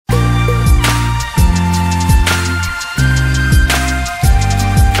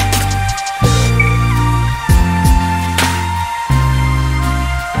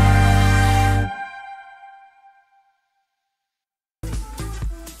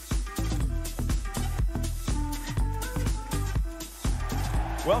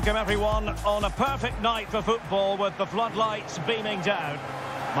Welcome everyone on a perfect night for football with the floodlights beaming down.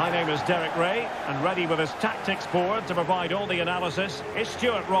 My name is Derek Ray, and ready with his tactics board to provide all the analysis is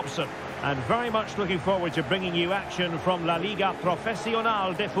Stuart Robson. And very much looking forward to bringing you action from La Liga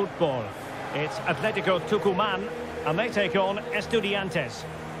Profesional de Football. It's Atletico Tucumán, and they take on Estudiantes.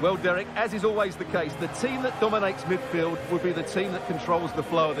 Well, Derek, as is always the case, the team that dominates midfield would be the team that controls the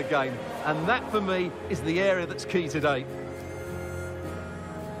flow of the game. And that, for me, is the area that's key today.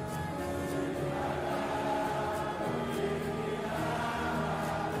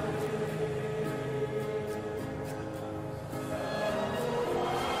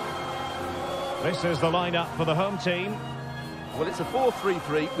 This is the lineup for the home team. Well, it's a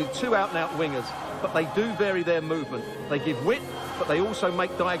 4-3-3 with two out-and-out wingers, but they do vary their movement. They give width, but they also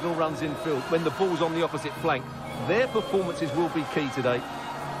make diagonal runs infield when the ball's on the opposite flank. Their performances will be key today.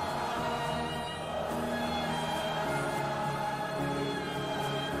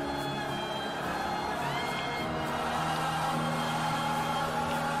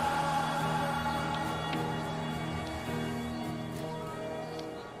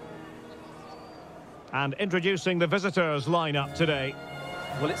 And introducing the visitors' lineup today.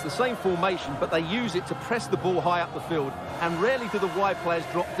 Well, it's the same formation, but they use it to press the ball high up the field. And rarely do the wide players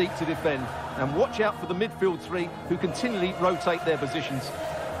drop deep to defend. And watch out for the midfield three, who continually rotate their positions.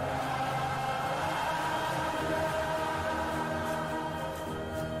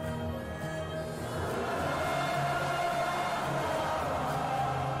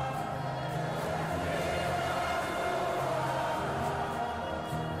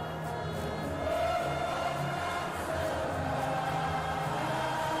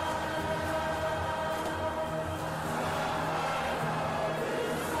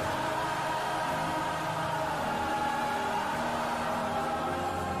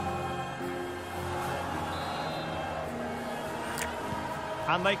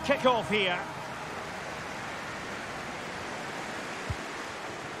 And they kick off here.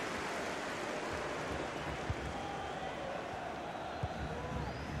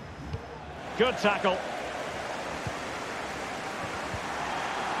 Good tackle.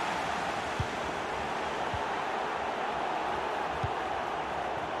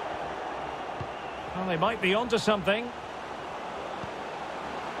 Well, they might be onto something.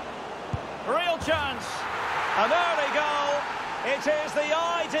 Real chance. And there they go. It is the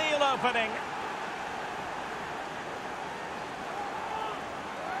ideal opening.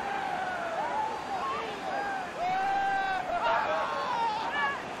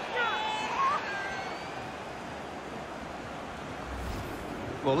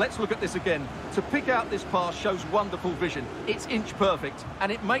 Well, let's look at this again. To pick out this pass shows wonderful vision. It's inch perfect,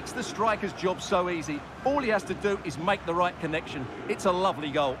 and it makes the striker's job so easy. All he has to do is make the right connection. It's a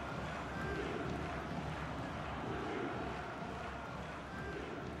lovely goal.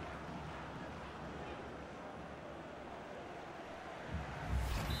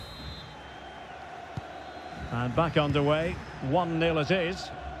 And back underway, 1-0 it is.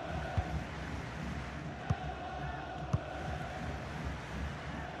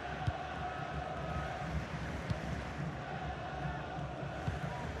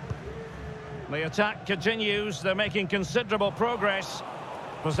 The attack continues, they're making considerable progress.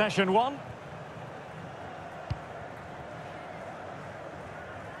 Possession one.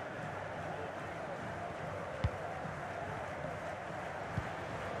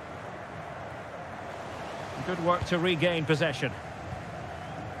 Good work to regain possession.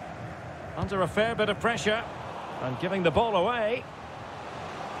 Under a fair bit of pressure and giving the ball away.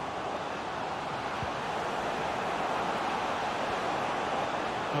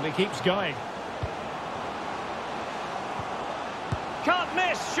 And he keeps going. Can't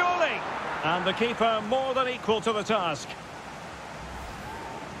miss, surely. And the keeper more than equal to the task.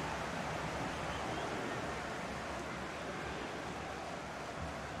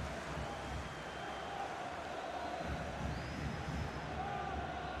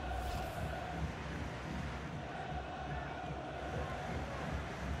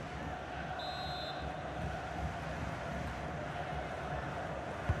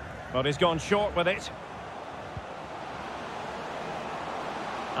 But he's gone short with it.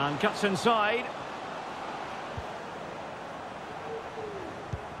 And cuts inside.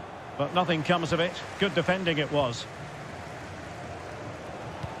 But nothing comes of it. Good defending it was.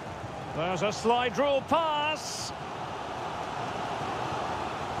 There's a slide rule pass.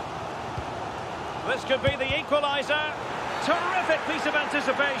 This could be the equaliser. Terrific piece of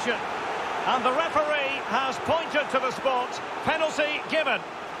anticipation. And the referee has pointed to the spot. Penalty given.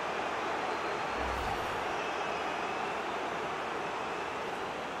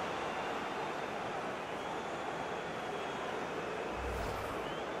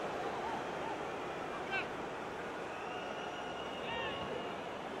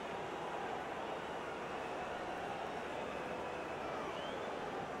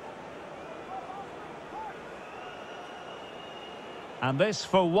 And this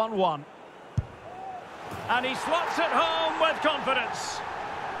for 1-1. And he slots it home with confidence.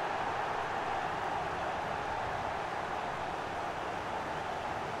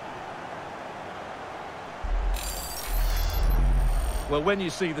 Well, when you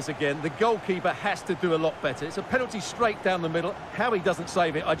see this again, the goalkeeper has to do a lot better. It's a penalty straight down the middle. How he doesn't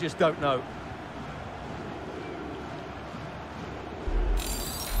save it, I just don't know.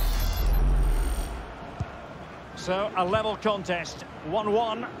 So, a level contest,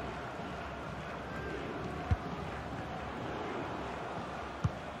 1-1.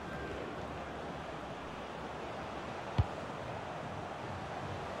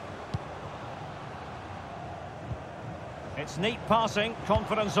 It's neat passing,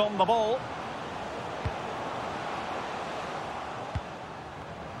 confidence on the ball.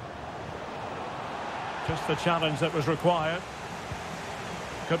 Just the challenge that was required.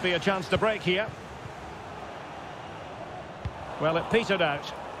 Could be a chance to break here. Well, it petered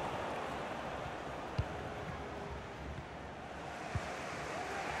out.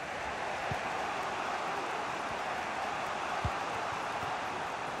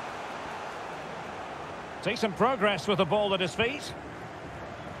 Decent progress with the ball at his feet.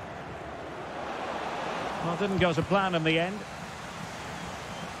 Well, didn't go to plan in the end.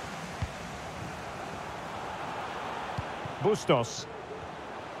 Bustos.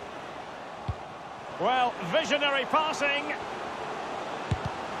 Well, visionary passing.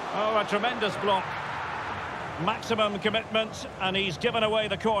 Oh, a tremendous block. Maximum commitment, and he's given away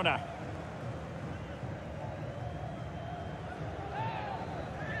the corner.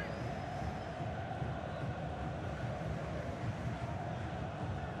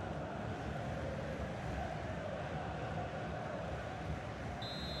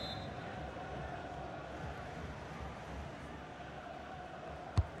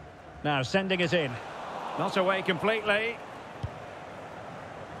 Now sending it in. Not away completely.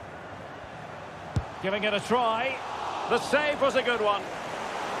 Giving it a try. The save was a good one.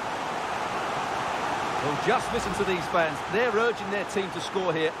 Well, just listen to these fans. They're urging their team to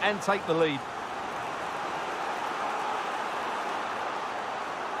score here and take the lead.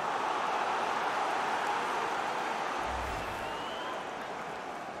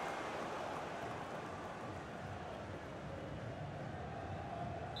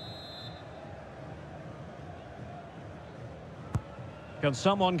 Can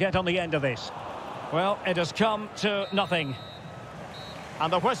someone get on the end of this? Well, it has come to nothing.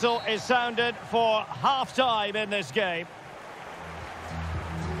 And the whistle is sounded for half-time in this game.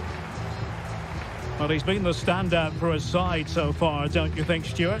 Well, he's been the standout for his side so far, don't you think,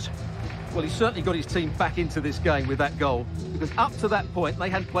 Stuart? Well, he's certainly got his team back into this game with that goal, because up to that point,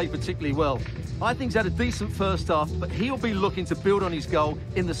 they hadn't played particularly well. I think he's had a decent first half, but he'll be looking to build on his goal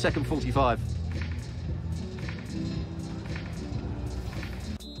in the second 45.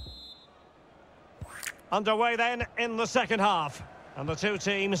 Underway then in the second half. And the two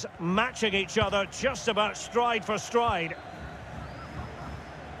teams matching each other just about stride for stride.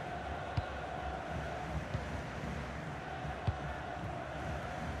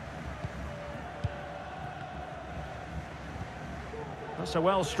 That's a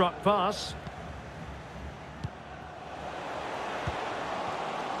well-struck pass.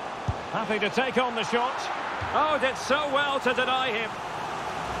 Happy to take on the shot. Oh, did so well to deny him.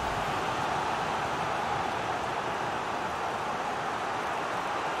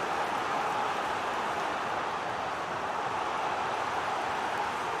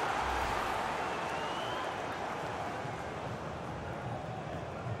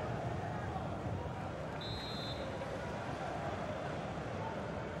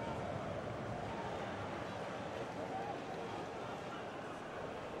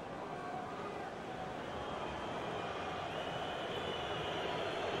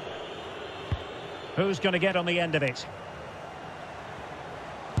 Who's going to get on the end of it?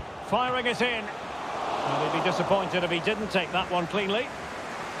 Firing it in. Well, he'd be disappointed if he didn't take that one cleanly.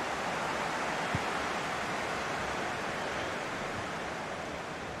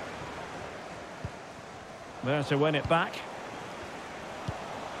 There to win it back.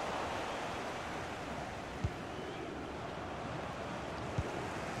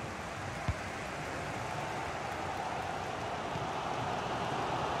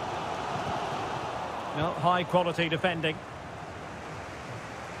 No, high quality defending.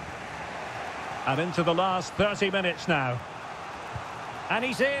 And into the last 30 minutes now. And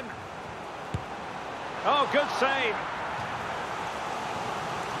he's in. Oh, good save.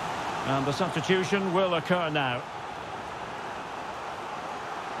 And the substitution will occur now.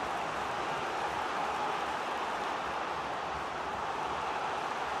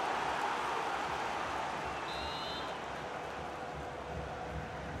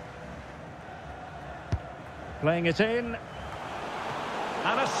 Playing it in.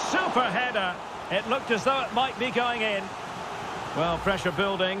 And a super header. It looked as though it might be going in. Well, pressure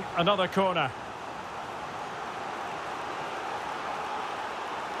building, another corner.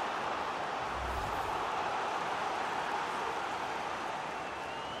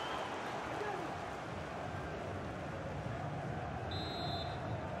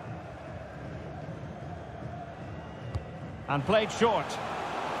 And played short.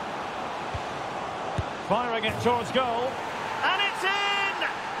 Firing it towards goal. And it's in!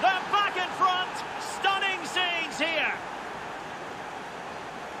 They're back in front! Stunning scenes here!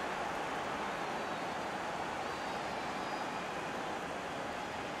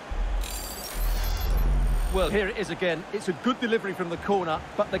 Well, here it is again. It's a good delivery from the corner,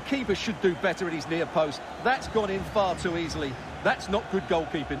 but the keeper should do better at his near post. That's gone in far too easily. That's not good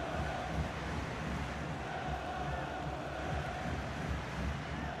goalkeeping.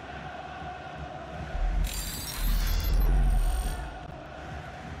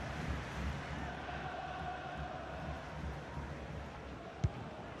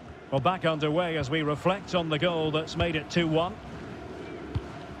 Well, back underway as we reflect on the goal that's made it 2-1.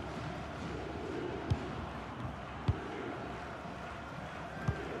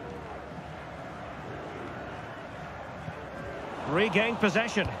 Regained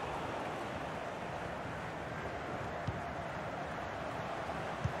possession.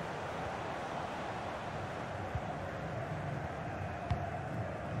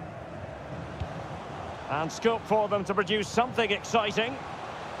 And scope for them to produce something exciting.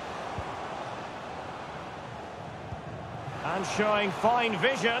 And showing fine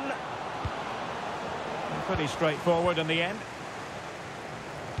vision. Pretty straightforward in the end.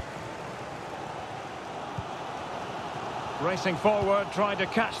 Racing forward, trying to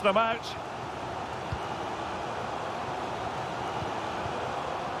catch them out.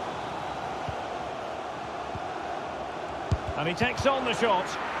 And he takes on the shot.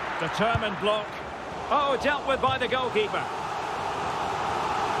 Determined block. Oh, dealt with by the goalkeeper.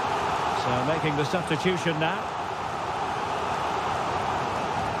 So making the substitution now.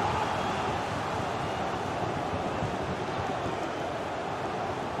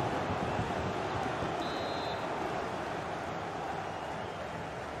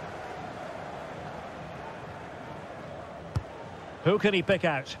 Who can he pick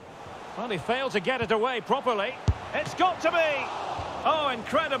out? Well, he failed to get it away properly. It's got to be! Oh,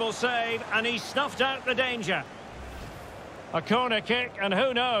 incredible save, and he snuffed out the danger. A corner kick, and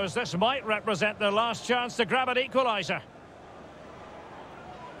who knows, this might represent their last chance to grab an equaliser.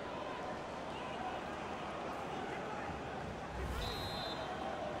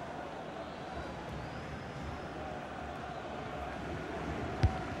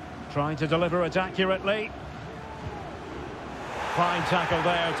 Trying to deliver it accurately. Fine tackle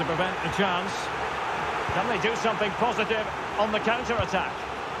there to prevent the chance. Can they do something positive on the counter-attack?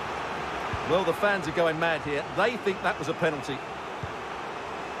 Well, the fans are going mad here. They think that was a penalty.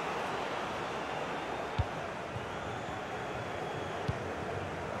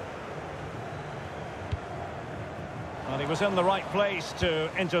 Well, he was in the right place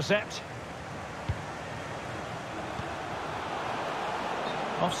to intercept.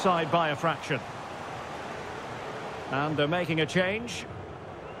 Offside by a fraction. And they're making a change.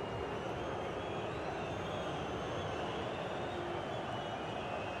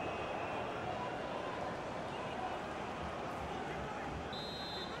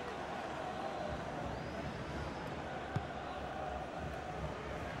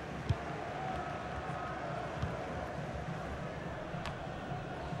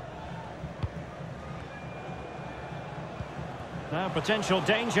 Now potential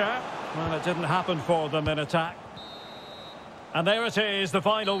danger. Well, it didn't happen for them in attack. And there it is, the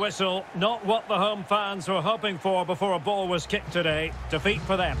final whistle. Not what the home fans were hoping for before a ball was kicked today. Defeat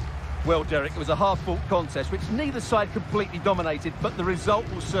for them. Well, Derek, it was a hard-fought contest, which neither side completely dominated, but the result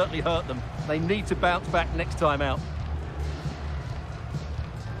will certainly hurt them. They need to bounce back next time out.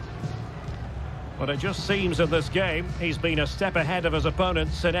 But it just seems in this game, he's been a step ahead of his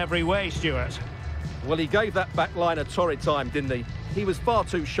opponents in every way, Stuart. Well, he gave that back line a torrid time, didn't he? He was far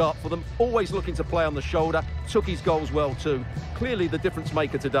too sharp for them, always looking to play on the shoulder, took his goals well too. Clearly the difference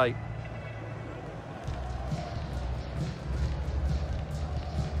maker today.